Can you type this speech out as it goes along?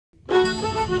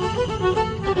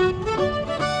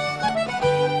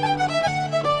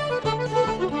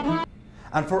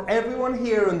And for everyone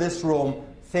here in this room,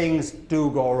 things do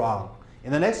go wrong.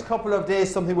 In the next couple of days,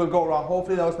 something will go wrong.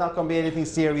 Hopefully, it's not going to be anything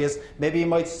serious. Maybe you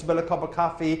might spill a cup of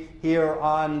coffee here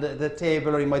on the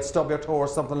table, or you might stub your toe or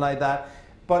something like that.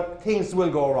 But things will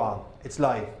go wrong. It's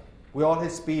life. We all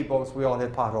hit speed bumps, we all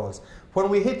hit potholes. When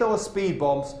we hit those speed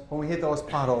bumps, when we hit those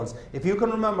potholes, if you can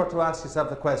remember to ask yourself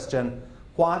the question,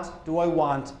 what do I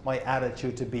want my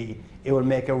attitude to be? It will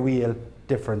make a real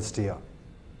difference to you.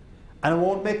 And it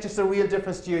won't make just a real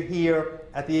difference to you here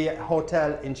at the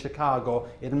hotel in Chicago.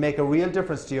 It'll make a real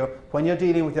difference to you when you're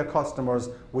dealing with your customers,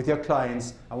 with your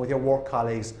clients, and with your work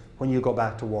colleagues when you go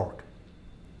back to work.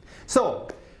 So,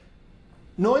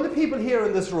 knowing the people here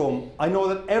in this room, I know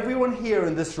that everyone here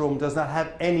in this room does not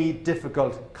have any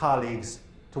difficult colleagues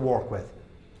to work with,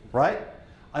 right?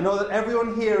 I know that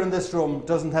everyone here in this room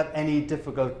doesn't have any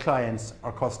difficult clients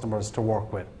or customers to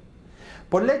work with.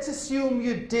 But let's assume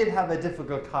you did have a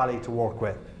difficult colleague to work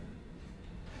with.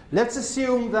 Let's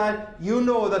assume that you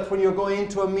know that when you're going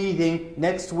into a meeting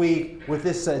next week with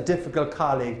this difficult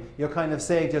colleague, you're kind of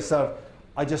saying to yourself,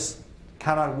 I just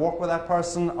cannot work with that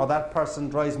person, or that person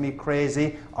drives me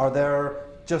crazy, or they're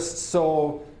just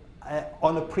so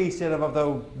unappreciative of the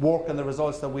work and the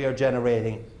results that we are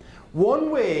generating.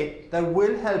 One way that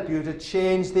will help you to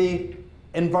change the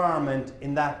environment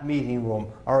in that meeting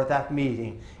room or at that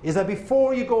meeting is that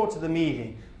before you go to the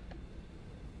meeting,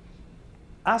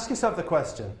 ask yourself the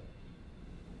question,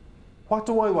 what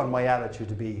do I want my attitude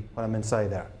to be when I'm inside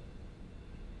there?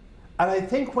 And I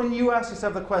think when you ask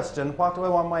yourself the question, what do I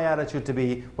want my attitude to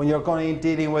be, when you're going in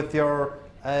dealing with your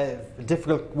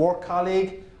difficult work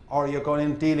colleague, or you're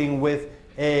going in dealing with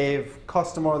a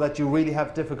customer that you really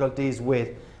have difficulties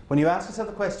with, when you ask yourself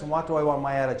the question, what do I want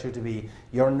my attitude to be,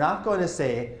 you're not going to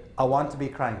say, I want to be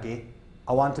cranky,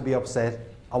 I want to be upset,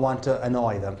 I want to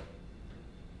annoy them.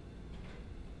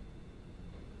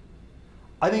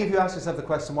 I think if you ask yourself the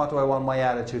question, what do I want my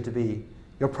attitude to be,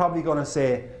 you're probably going to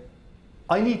say,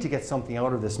 I need to get something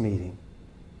out of this meeting.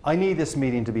 I need this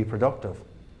meeting to be productive.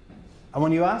 And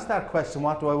when you ask that question,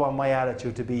 what do I want my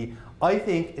attitude to be, I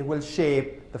think it will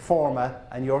shape the format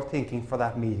and your thinking for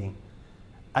that meeting.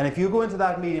 And if you go into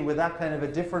that meeting with that kind of a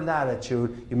different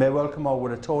attitude, you may well come out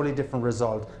with a totally different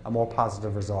result, a more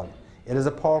positive result. It is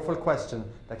a powerful question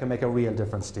that can make a real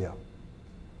difference to you.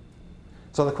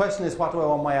 So the question is, what do I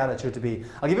want my attitude to be?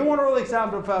 I'll give you one other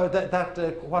example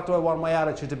of what do I want my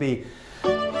attitude to be.